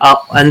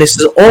 and this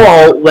is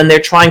all when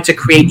they're trying to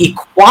create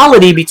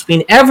equality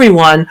between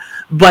everyone,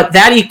 but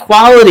that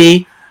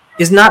equality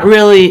is not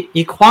really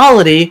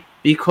equality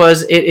because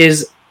it is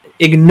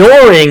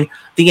ignoring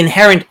the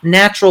inherent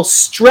natural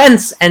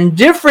strengths and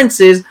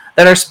differences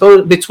that are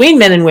between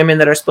men and women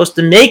that are supposed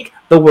to make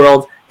the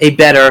world a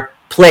better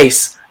place,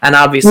 and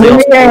obviously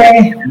also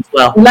as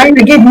well. אולי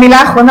נגיד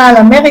מילה אחרונה על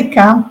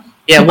אמריקה.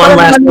 Yeah, one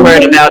last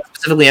word about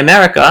specifically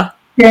America.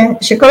 כן,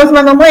 שכל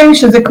הזמן אומרים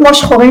שזה כמו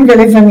שחורים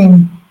ולבנים,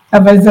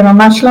 אבל זה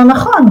ממש לא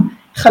נכון.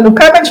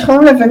 חלוקה בין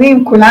שחורים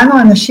ולבנים, כולנו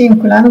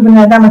אנשים, כולנו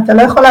בני אדם, אתה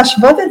לא יכול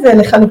להשוות את זה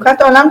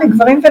לחלוקת העולם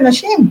לגברים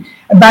ונשים.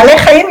 בעלי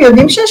חיים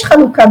יודעים שיש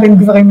חלוקה בין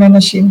גברים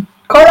לנשים.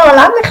 כל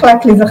העולם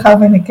נחלק לזכר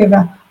ונקבה,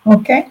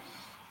 אוקיי?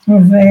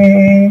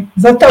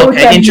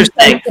 Okay,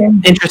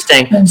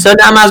 interesting. So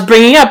Naama is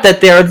bringing up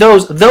that there are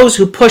those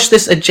who push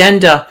this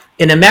agenda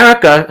in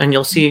America, and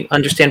you'll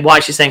understand why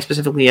she's saying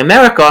specifically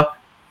America,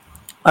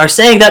 are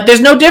saying that there's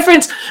no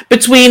difference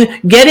between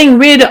getting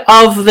rid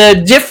of the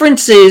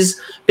differences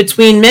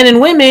between men and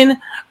women.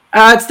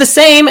 It's the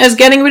same as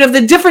getting rid of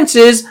the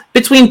differences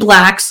between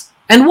blacks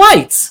and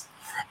whites.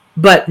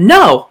 But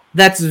no,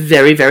 that's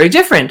very, very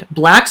different.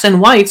 Blacks and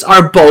whites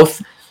are both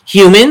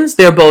humans.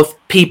 They're both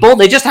people.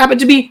 They just happen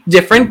to be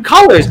different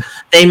colors.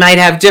 They might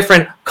have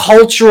different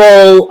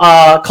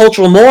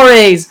cultural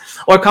mores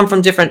or come from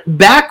different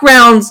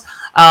backgrounds.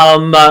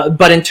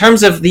 But in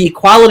terms of the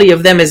equality of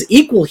them as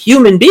equal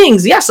human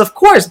beings, yes, of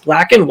course,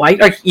 black and white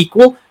are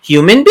equal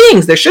human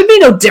beings. There should be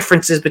no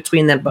differences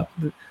between them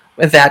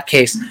in that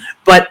case.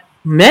 But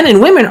men and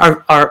women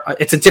are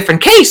it's a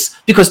different case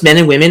because men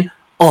and women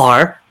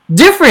are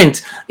different.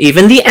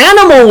 Even the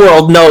animal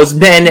world knows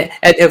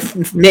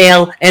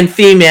male and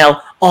female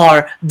are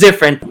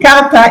different.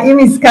 אם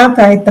הזכרת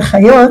את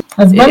החיות,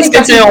 אז בוא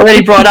ניקח... I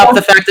already brought up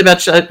the fact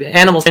about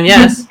animals, and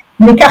yes.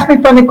 ניקח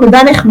מפה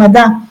נקודה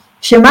נחמדה,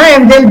 שמה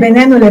ההבדל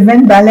בינינו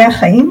לבין בעלי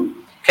החיים?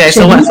 Okay,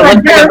 so let's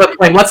bring up a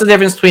point. What's the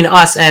difference between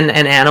us and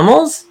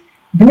animals?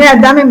 בני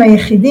אדם הם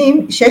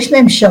היחידים שיש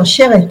להם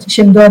שרשרת,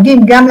 שהם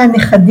דואגים גם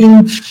לנכדים,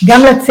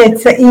 גם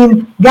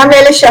לצאצאים, גם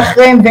לאלה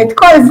שאחריהם, ואת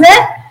כל זה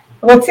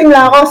רוצים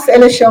להרוס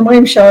אלה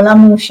שאומרים שהעולם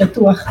הוא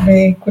שטוח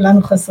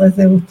וכולנו חסרי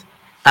זהות.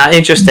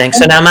 Interesting.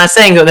 So now I'm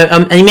saying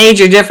a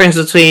major difference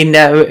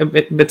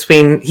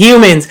between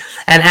humans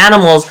and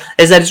animals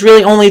is that it's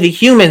really only the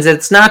humans.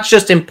 It's not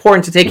just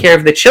important to take care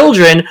of the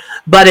children,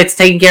 but it's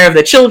taking care of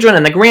the children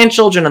and the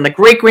grandchildren and the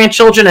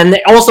great-grandchildren, and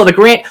also the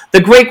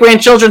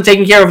great-grandchildren,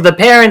 taking care of the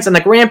parents and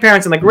the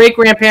grandparents and the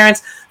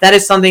great-grandparents. That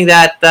is something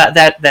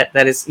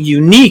that is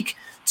unique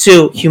to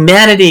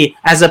humanity,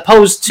 as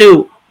opposed to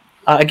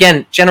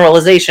again,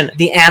 generalization,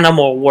 the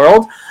animal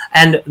world.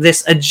 And this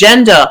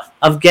agenda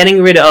of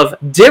getting rid of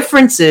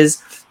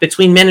differences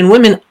between men and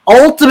women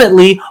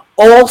ultimately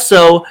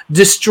also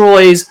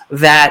destroys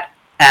that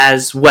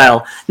as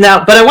well. Now,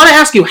 but I want to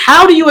ask you,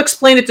 how do you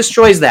explain it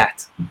destroys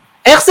that?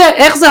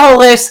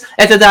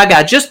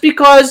 Just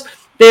because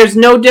there's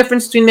no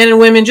difference between men and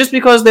women, just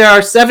because there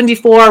are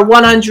 74,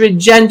 100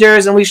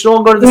 genders and we should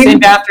all go to the same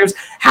bathrooms,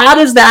 how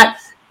does that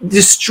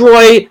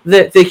destroy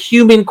the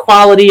human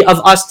quality of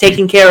us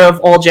taking care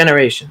of all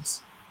generations?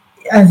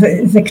 אז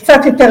זה קצת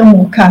יותר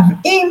מורכב.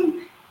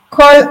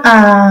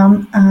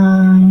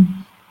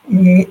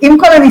 אם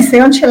כל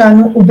הניסיון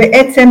שלנו הוא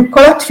בעצם,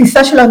 כל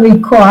התפיסה שלנו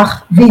היא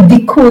כוח והיא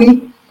דיכוי,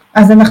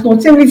 אז אנחנו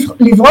רוצים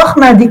לברוח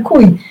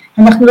מהדיכוי.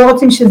 אנחנו לא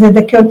רוצים שזה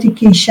ידכא אותי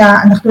כאישה,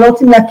 אנחנו לא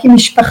רוצים להקים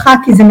משפחה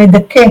כי זה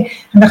מדכא,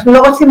 אנחנו לא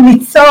רוצים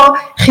ליצור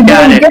חיבור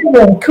עם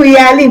גבר, כי הוא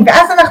יעלים,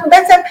 ואז אנחנו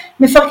בעצם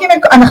מפרקים,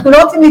 אנחנו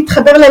לא רוצים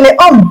להתחבר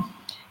ללאום,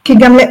 כי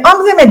גם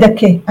לאום זה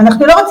מדכא,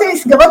 אנחנו לא רוצים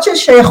מסגרות של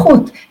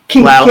שייכות, כי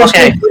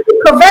השייכות היא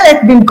כובלת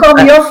במקום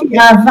יופי,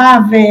 אהבה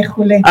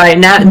וכולי. Alright,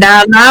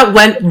 now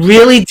went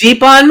really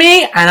deep on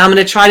me, and I'm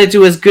going to try to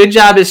do as good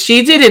job as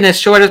she did in as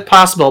short as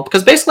possible,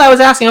 because basically I was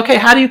asking, okay,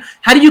 how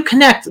do you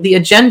connect the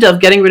agenda of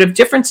getting rid of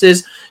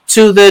differences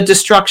to the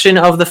destruction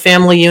of the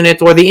family unit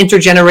or the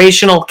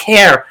intergenerational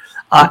care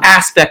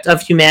aspect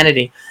of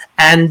humanity?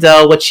 And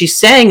what she's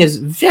saying is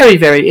very,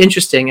 very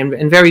interesting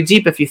and very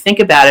deep if you think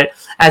about it.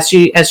 As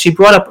she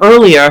brought up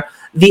earlier,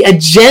 the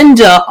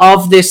agenda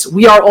of this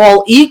 "we are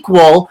all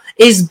equal"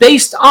 is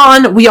based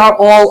on we are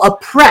all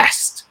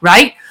oppressed,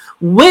 right?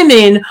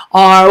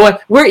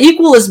 We're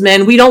equal as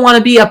men. We don't want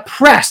to be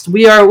oppressed.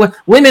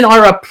 Women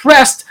are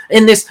oppressed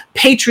in this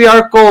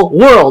patriarchal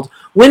world.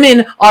 Women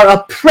are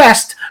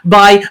oppressed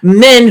by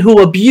men who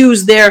abuse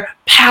their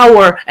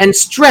power and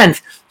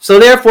strength. So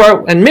therefore,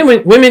 and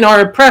women are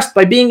oppressed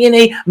by being in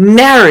a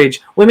marriage.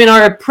 Women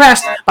are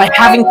oppressed by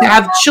having to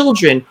have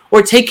children or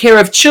take care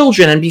of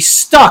children and be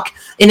stuck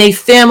in a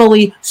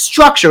family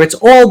structure. It's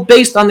all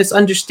based on this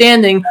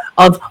understanding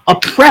of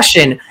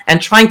oppression and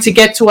trying to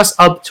get to us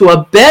up to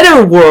a better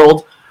world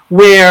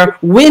where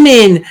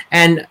women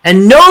and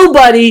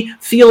nobody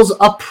feels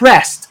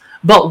oppressed.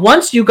 But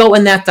once you go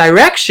in that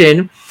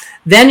direction,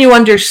 then you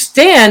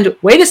understand,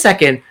 wait a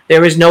second,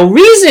 there is no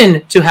reason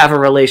to have a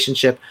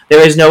relationship.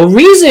 There is no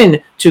reason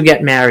to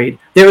get married.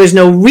 There is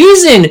no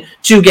reason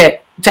to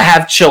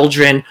have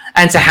children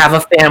and to have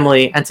a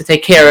family and to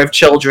take care of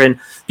children,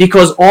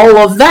 because all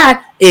of that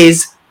is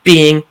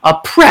being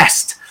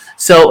oppressed.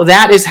 So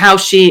that is how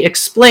she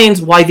explains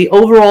why the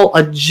overall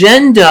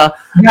agenda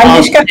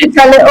right.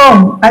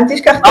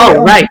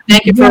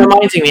 Thank you for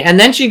reminding me. And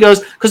then she goes,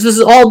 because this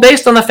is all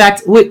based on the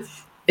fact,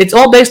 it's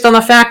all based on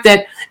the fact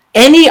that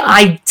any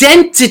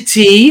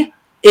identity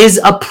is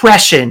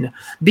oppression.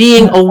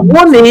 Being a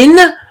woman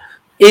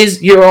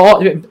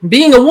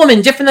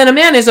different than a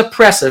man is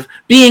oppressive.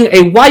 Being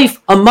a wife,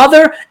 a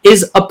mother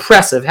is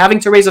oppressive. Having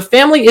to raise a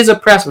family is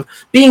oppressive.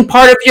 Being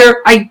part of your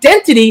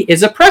identity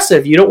is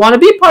oppressive. You don't want to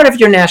be part of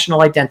your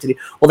national identity.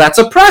 Well, that's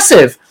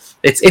oppressive.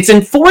 It's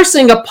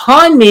enforcing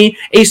upon me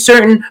a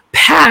certain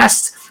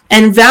past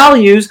and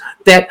values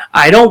that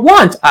I don't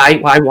want.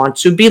 I want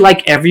to be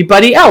like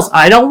everybody else.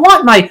 I don't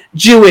want my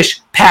Jewish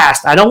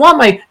past. I don't want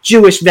my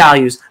Jewish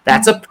values.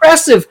 That's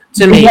oppressive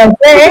to me.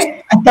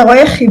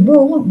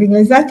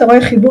 בגלל זה אתה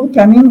רואה חיבור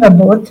פעמים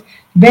רבות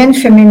בין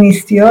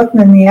פמיניסטיות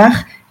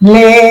נניח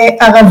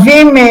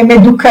לערבים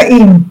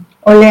מדוכאים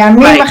או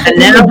לעמים Right,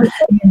 אחרים.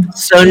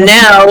 and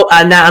now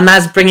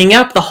Naama's bringing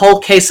up the whole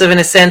case of, in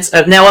a sense,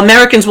 now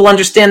Americans will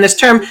understand this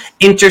term,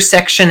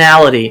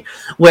 intersectionality,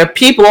 where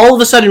people, all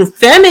of a sudden,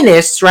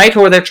 feminists, right,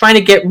 who are they're trying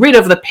to get rid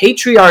of the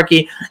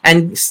patriarchy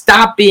and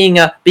stop being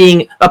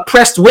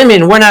oppressed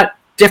women. We're not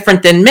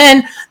different than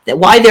men.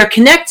 Why they're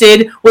connected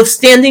with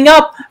standing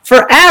up for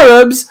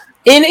Arabs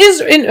in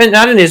Israel,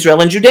 not in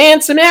Israel, in Judea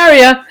and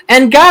Samaria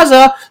and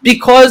Gaza,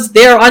 because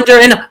they're under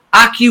an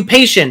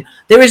occupation.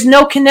 There is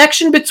no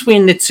connection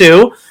between the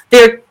two.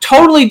 They're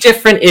totally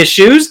different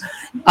issues,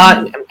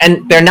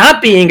 and they're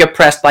not being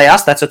oppressed by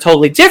us. That's a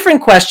totally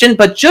different question,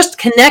 but just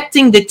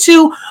connecting the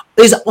two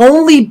is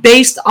only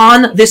based on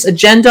this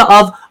agenda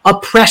of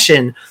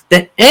oppression,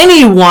 that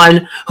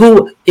anyone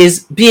who is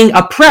being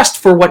oppressed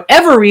for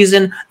whatever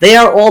reason, they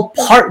are all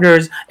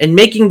partners in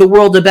making the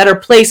world a better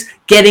place,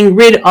 getting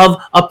rid of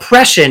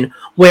oppression,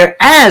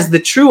 whereas the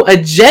true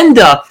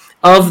agenda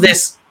of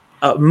this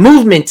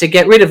movement to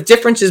get rid of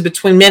differences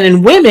between men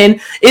and women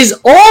is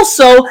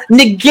also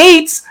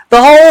negates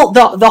the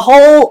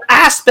whole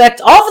aspect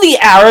of the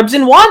Arabs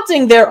in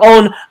wanting their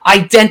own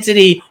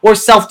identity or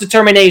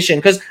self-determination,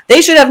 because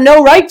they should have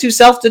no right to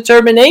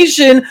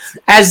self-determination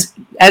as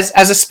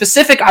a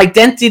specific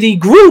identity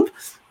group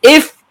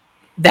if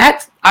that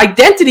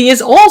identity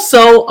is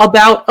also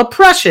about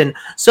oppression.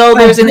 So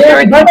there's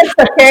inherent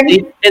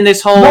in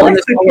this whole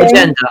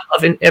agenda of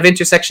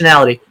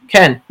intersectionality.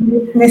 Ken?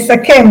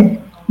 נסכם.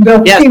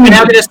 Yes, we're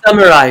now going to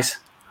summarize.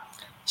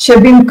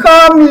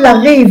 שבמקום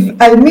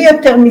לריב על מי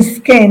יותר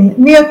מסכן,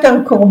 מי יותר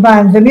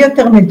קורבן ומי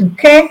יותר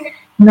מדוכא,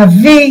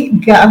 נביא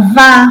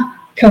גאווה,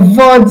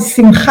 כבוד,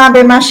 שמחה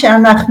במה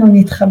שאנחנו,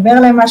 נתחבר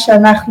למה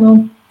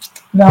שאנחנו,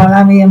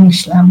 והעולם יהיה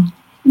מושלם.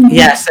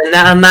 Yes, and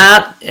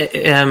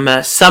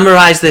Naama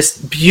summarized this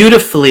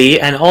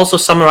beautifully, and also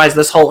summarized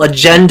this whole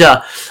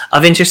agenda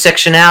of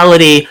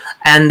intersectionality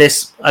and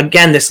this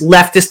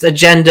leftist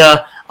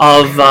agenda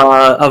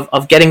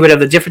of getting rid of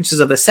the differences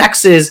of the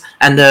sexes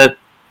and the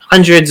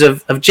hundreds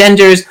of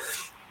genders.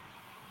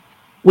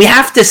 We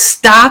have to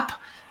stop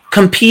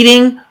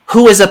competing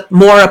who is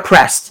more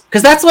oppressed,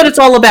 because that's what it's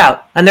all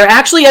about. And there are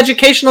actually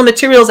educational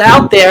materials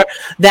out there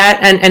that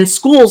and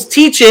schools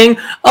teaching,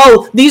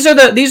 these are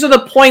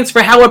the points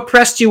for how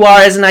oppressed you are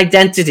as an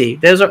identity.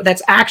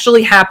 That's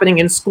actually happening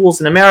in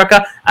schools in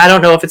America. I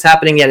don't know if it's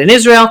happening yet in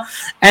Israel.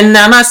 And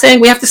I'm not saying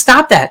we have to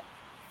stop that.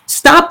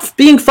 Stop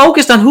being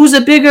focused on who's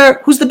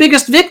the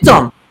biggest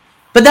victim.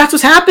 But that's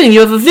what's happening.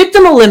 You have a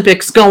victim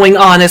Olympics going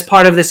on as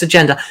part of this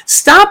agenda.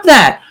 Stop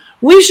that.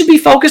 We should be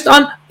focused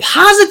on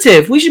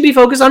positive. We should be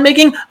focused on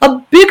making a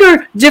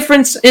bigger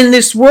difference in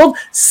this world,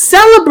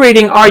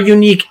 celebrating our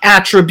unique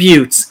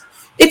attributes.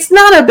 It's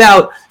not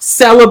about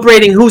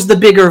celebrating who's the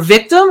bigger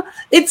victim.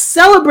 It's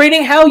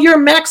celebrating how you're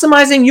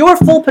maximizing your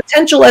full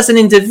potential as an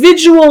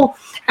individual,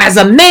 as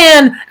a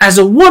man, as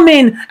a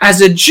woman,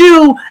 as a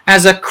Jew,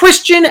 as a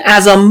Christian,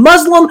 as a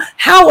Muslim.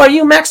 How are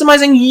you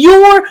maximizing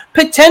your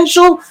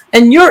potential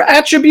and your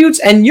attributes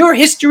and your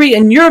history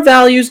and your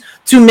values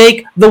to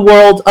make the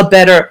world a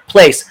better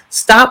place?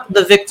 Stop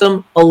the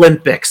victim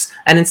Olympics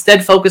and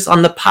instead focus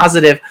on the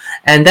positive.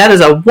 And that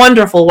is a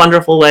wonderful,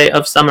 wonderful way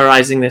of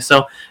summarizing this.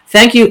 So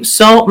thank you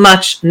so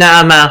much,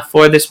 Naama,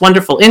 for this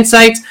wonderful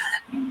insight.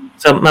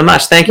 So,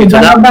 mamash, thank you.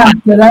 תודה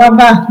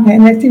רבה,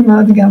 נהניתי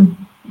מאוד גם.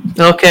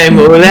 Okay,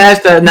 מעולה.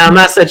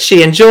 Naama said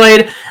she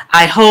enjoyed.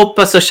 I hope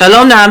so.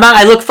 Shalom, Naama.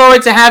 I look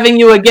forward to having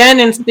you again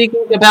and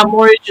speaking about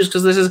more issues,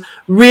 because this is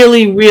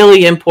really,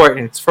 really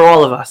important for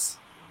all of us.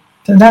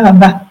 תודה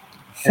רבה.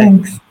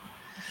 Thanks.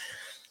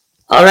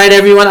 All right,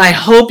 everyone. I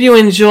hope you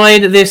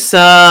enjoyed this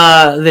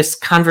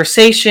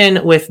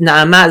conversation with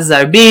Naama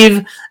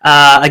Zarbiv.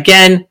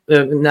 Again,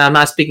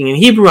 Naama speaking in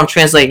Hebrew. I'm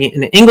translating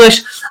in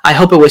English. I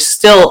hope it was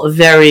still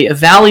very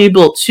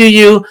valuable to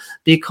you,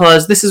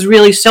 because this is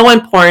really so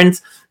important.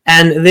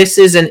 And this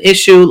is an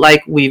issue,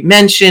 like we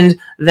mentioned,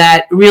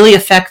 that really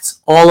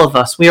affects all of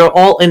us. We are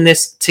all in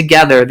this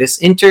together, this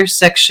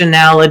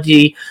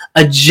intersectionality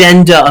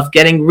agenda of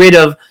getting rid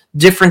of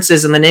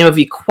differences in the name of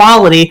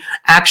equality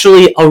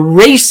actually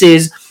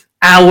erases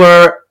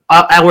our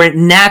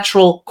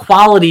natural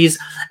qualities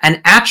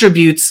and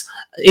attributes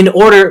in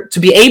order to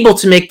be able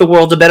to make the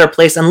world a better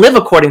place and live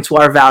according to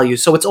our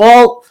values. So it's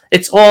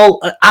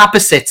all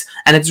opposite,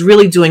 and it's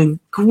really doing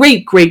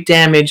great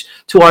damage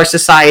to our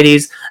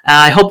societies.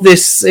 I hope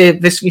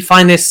you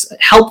find this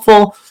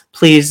helpful.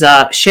 Please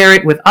share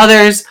it with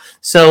others,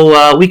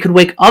 so we could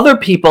wake other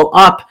people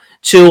up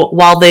to,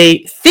 while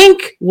they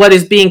think what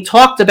is being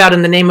talked about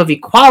in the name of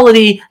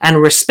equality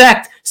and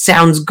respect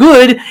sounds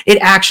good, it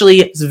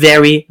actually is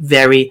very,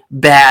 very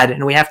bad.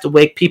 And we have to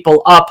wake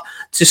people up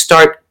to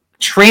start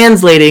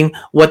translating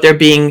what they're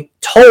being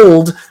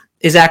told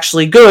is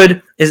actually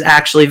good is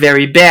actually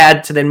very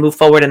bad, to then move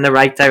forward in the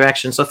right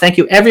direction. So thank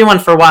you everyone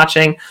for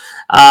watching.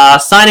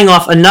 Signing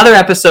off another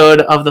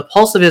episode of the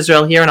Pulse of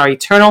Israel here in our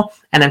eternal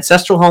and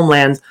ancestral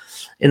homeland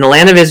in the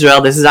land of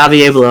Israel. This is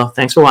Avi Abelo.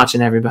 Thanks for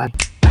watching, everybody.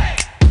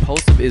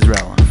 Pulse of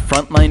Israel,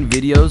 frontline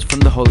videos from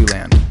the Holy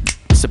Land.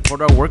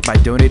 Support our work by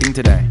donating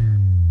today.